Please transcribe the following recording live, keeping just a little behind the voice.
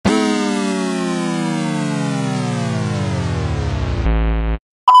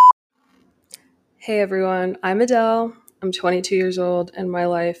Hey everyone, I'm Adele. I'm 22 years old and my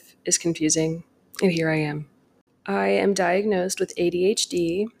life is confusing. And here I am. I am diagnosed with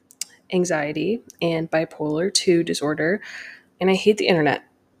ADHD, anxiety, and bipolar 2 disorder, and I hate the internet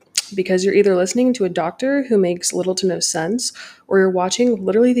because you're either listening to a doctor who makes little to no sense or you're watching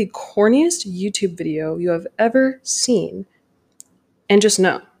literally the corniest YouTube video you have ever seen. And just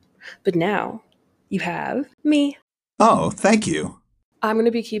know, but now you have me. Oh, thank you. I'm going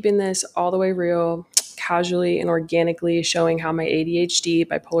to be keeping this all the way real, casually and organically, showing how my ADHD,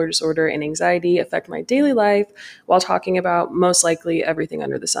 bipolar disorder, and anxiety affect my daily life while talking about most likely everything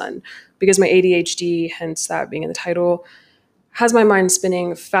under the sun. Because my ADHD, hence that being in the title, has my mind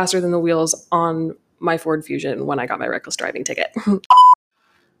spinning faster than the wheels on my Ford Fusion when I got my reckless driving ticket.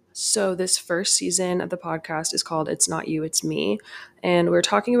 So, this first season of the podcast is called It's Not You, It's Me. And we're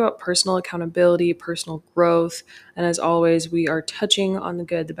talking about personal accountability, personal growth. And as always, we are touching on the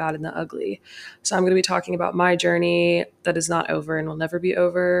good, the bad, and the ugly. So, I'm going to be talking about my journey that is not over and will never be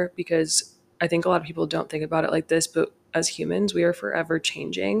over because I think a lot of people don't think about it like this. But as humans, we are forever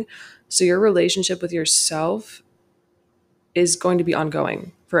changing. So, your relationship with yourself is going to be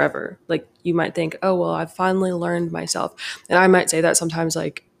ongoing forever. Like you might think, oh well, I've finally learned myself. And I might say that sometimes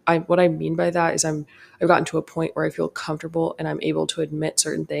like I what I mean by that is I've gotten to a point where I feel comfortable and I'm able to admit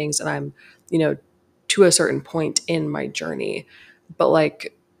certain things and I'm, you know, to a certain point in my journey. But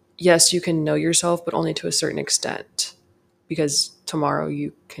like yes, you can know yourself, but only to a certain extent because tomorrow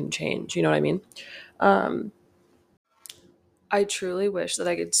you can change. You know what I mean? Um I truly wish that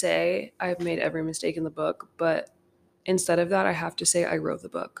I could say I've made every mistake in the book, but instead of that, I have to say I wrote the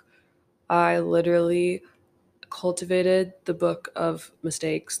book. I literally cultivated the book of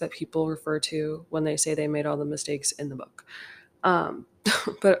mistakes that people refer to when they say they made all the mistakes in the book. Um,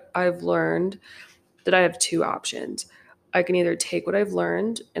 but I've learned that I have two options. I can either take what I've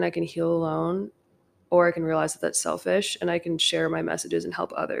learned and I can heal alone, or I can realize that that's selfish and I can share my messages and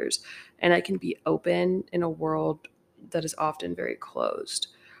help others. And I can be open in a world that is often very closed.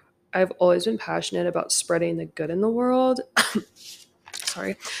 I've always been passionate about spreading the good in the world.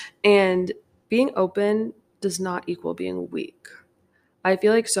 Sorry. And being open does not equal being weak. I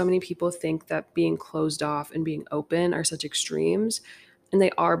feel like so many people think that being closed off and being open are such extremes, and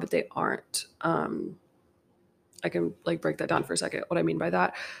they are, but they aren't. I can like break that down for a second. What I mean by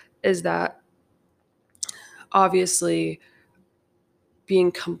that is that obviously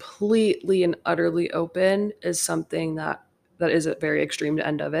being completely and utterly open is something that is a very extreme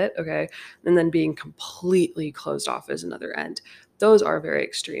end of it, okay? And then being completely closed off is another end. Those are very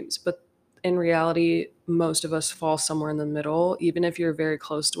extremes, but in reality, most of us fall somewhere in the middle. Even if you're very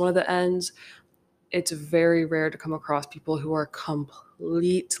close to one of the ends, it's very rare to come across people who are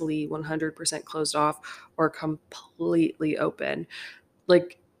completely 100% closed off or completely open.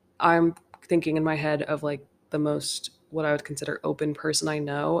 Like I'm thinking in my head of like the most what I would consider open person I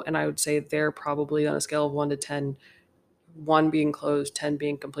know, and I would say they're probably on a scale of 1 to 10, 1 being closed, 10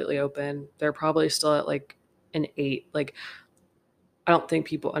 being completely open. They're probably still at like an 8. Like I don't think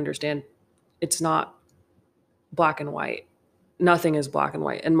people understand it's not black and white. Nothing is black and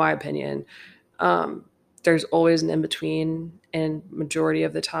white in my opinion. Um there's always an in between, and majority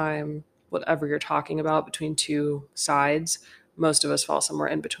of the time whatever you're talking about between two sides, most of us fall somewhere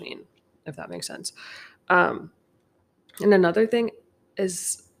in between, if that makes sense. Um, and another thing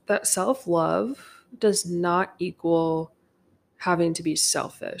is that self love does not equal having to be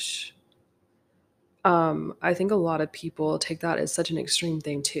selfish. I think a lot of people take that as such an extreme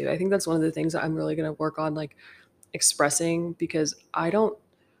thing too. I think that's one of the things that I'm really going to work on, like expressing, because I'm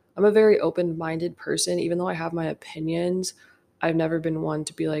a very open minded person. Even though I have my opinions, I've never been one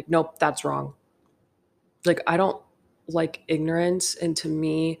to be like, nope, that's wrong. Like I don't like ignorance, and to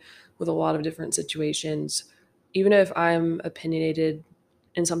me with a lot of different situations, even if I'm opinionated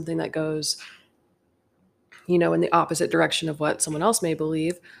in something that goes, you know, in the opposite direction of what someone else may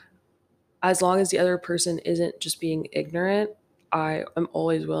believe, as long as the other person isn't just being ignorant, I am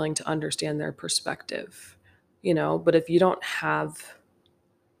always willing to understand their perspective, you know. But if you don't have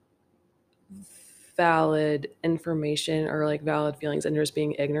valid information or like valid feelings and you're just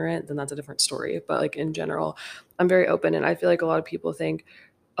being ignorant, then that's a different story. But like in general, I'm very open, and I feel like a lot of people think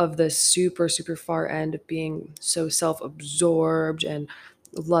of the super super far end of being so self-absorbed and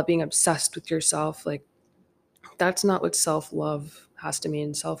love being obsessed with yourself. Like that's not what self-love has to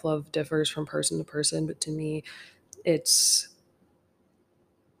mean. Self-love differs from person to person, but to me it's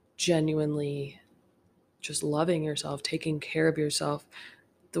genuinely just loving yourself, taking care of yourself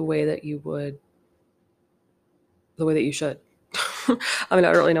the way that you would, the way that you should. I mean,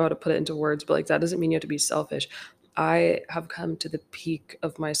 I don't really know how to put it into words, but like that doesn't mean you have to be selfish. I have come to the peak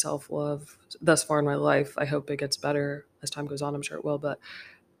of my self love thus far in my life. I hope it gets better as time goes on. I'm sure it will, but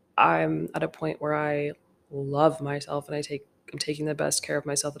I'm at a point where I love myself and I'm taking the best care of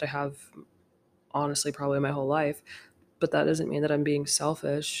myself that I have honestly probably my whole life. But that doesn't mean that I'm being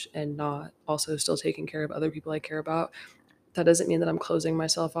selfish and not also still taking care of other people I care about. That doesn't mean that I'm closing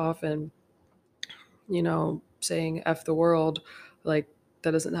myself off and, saying F the world. Like,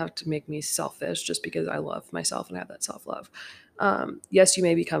 that doesn't have to make me selfish just because I love myself and I have that self love. Yes, you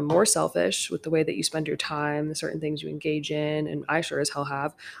may become more selfish with the way that you spend your time, the certain things you engage in, and I sure as hell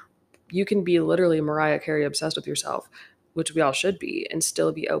have. You can be literally Mariah Carey obsessed with yourself, which we all should be, and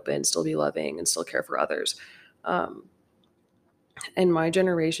still be open, still be loving, and still care for others. Um, in my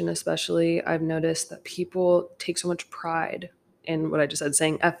generation, especially, I've noticed that people take so much pride in what I just said,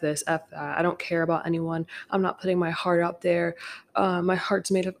 saying F this, F that. I don't care about anyone. I'm not putting my heart out there. My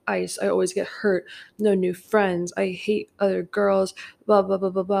heart's made of ice. I always get hurt. No new friends. I hate other girls. Blah, blah, blah,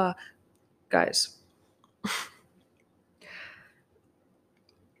 blah, blah. Guys,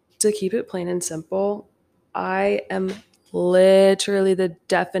 to keep it plain and simple, I am literally the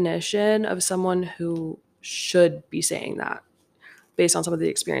definition of someone who should be saying that based on some of the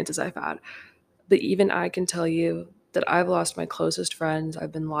experiences I've had. But even I can tell you that I've lost my closest friends.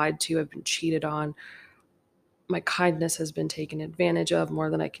 I've been lied to. I've been cheated on. My kindness has been taken advantage of more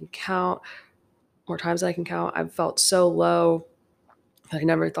than I can count, more times than I can count. I've felt so low that I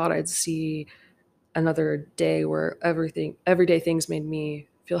never thought I'd see another day where everyday things made me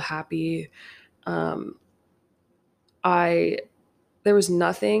feel happy. Um, I There was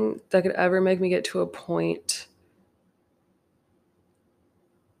nothing that could ever make me get to a point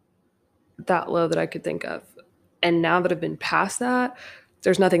that low that I could think of. And now that I've been past that,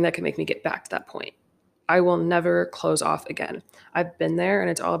 there's nothing that can make me get back to that point. I will never close off again. I've been there and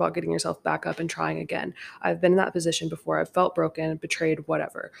it's all about getting yourself back up and trying again. I've been in that position before. I've felt broken, betrayed,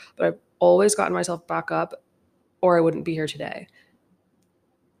 whatever. But I've always gotten myself back up or I wouldn't be here today.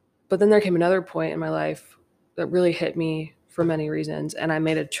 But then there came another point in my life that really hit me for many reasons. And I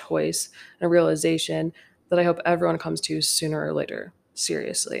made a choice and a realization that I hope everyone comes to sooner or later.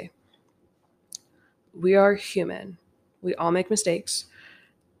 Seriously. We are human. We all make mistakes.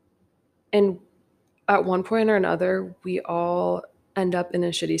 And at one point or another, we all end up in a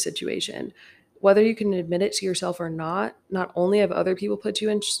shitty situation. Whether you can admit it to yourself or not only have other people put you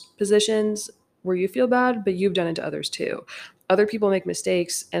in positions where you feel bad, but you've done it to others too. Other people make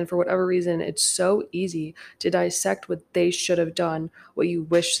mistakes, and for whatever reason, it's so easy to dissect what they should have done, what you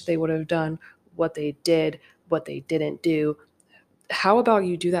wish they would have done, what they did, what they didn't do. How about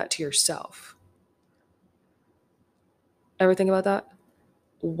you do that to yourself? Ever think about that?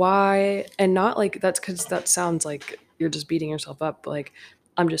 Why? And not like that's because that sounds like you're just beating yourself up, but like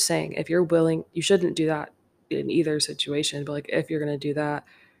I'm just saying, if you're willing, you shouldn't do that in either situation, but like if you're going to do that,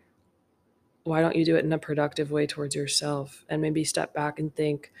 why don't you do it in a productive way towards yourself and maybe step back and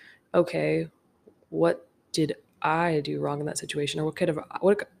think, okay, what did I do wrong in that situation, or what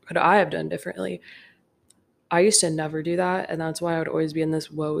could I have done differently? I used to never do that, and that's why I would always be in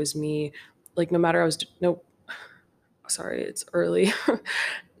this woe is me. Like no matter I was no, sorry, it's early.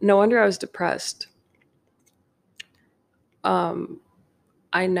 No wonder I was depressed. um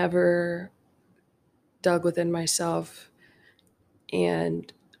I never dug within myself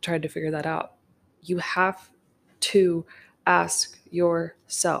and tried to figure that out. You have to ask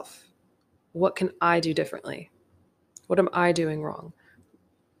yourself, what can I do differently? What am I doing wrong?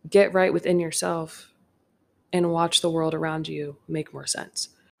 Get right within yourself and watch the world around you make more sense.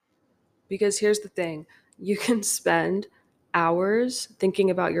 Because here's the thing, you can spend hours thinking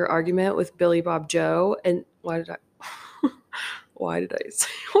about your argument with Billy Bob Joe and why did I say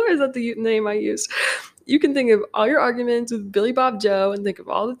why is that the name I used? You can think of all your arguments with Billy Bob Joe and think of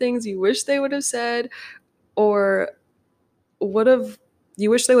all the things you wish they would have said or would have you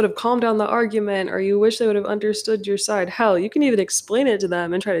wish they would have calmed down the argument or you wish they would have understood your side. Hell, you can even explain it to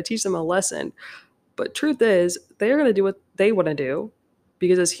them and try to teach them a lesson. But truth is, they're going to do what they want to do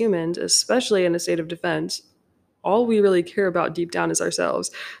because as humans, especially in a state of defense, all we really care about deep down is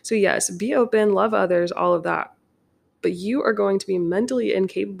ourselves. So yes, be open, love others, all of that. But you are going to be mentally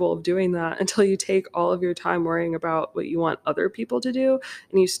incapable of doing that until you take all of your time worrying about what you want other people to do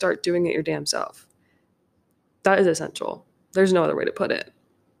and you start doing it your damn self. That is essential. There's no other way to put it.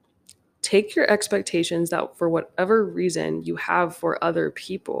 Take your expectations that for whatever reason you have for other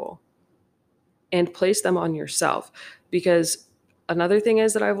people and place them on yourself. Because another thing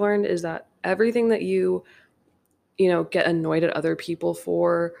is that I've learned is that everything that you get annoyed at other people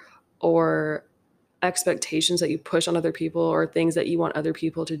for or expectations that you push on other people or things that you want other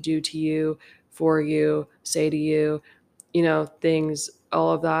people to do to you, for you, say to you, things,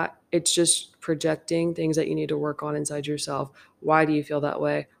 all of that. It's just projecting things that you need to work on inside yourself. Why do you feel that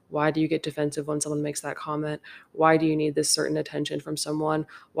way? Why do you get defensive when someone makes that comment? Why do you need this certain attention from someone?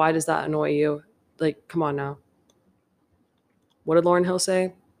 Why does that annoy you? Like, come on now. What did Lauryn Hill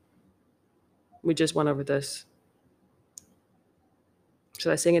say? We just went over this.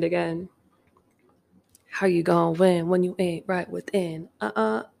 Should I sing it again? How you gonna win when you ain't right within?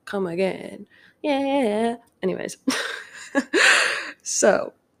 Come again. Yeah. Anyways.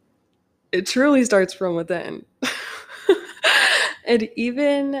 So it truly starts from within. And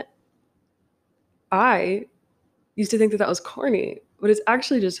even I used to think that that was corny, but it's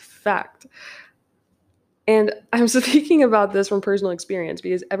actually just fact. And I'm speaking about this from personal experience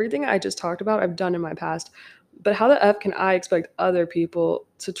because everything I just talked about, I've done in my past. But how the F can I expect other people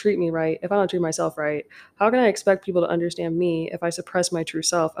to treat me right if I don't treat myself right? How can I expect people to understand me if I suppress my true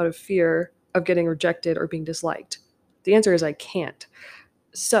self out of fear of getting rejected or being disliked? The answer is I can't.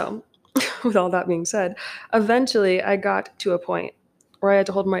 So, with all that being said, eventually I got to a point where I had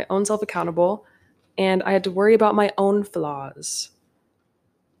to hold my own self accountable and I had to worry about my own flaws.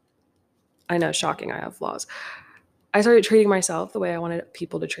 I know, shocking, I have flaws. I started treating myself the way I wanted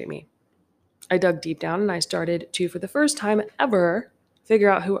people to treat me. I dug deep down and I started to, for the first time ever, figure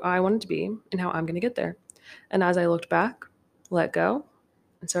out who I wanted to be and how I'm going to get there. And as I looked back, let go,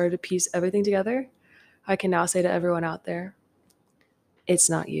 and started to piece everything together, I can now say to everyone out there, it's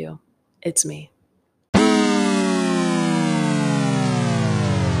not you, it's me.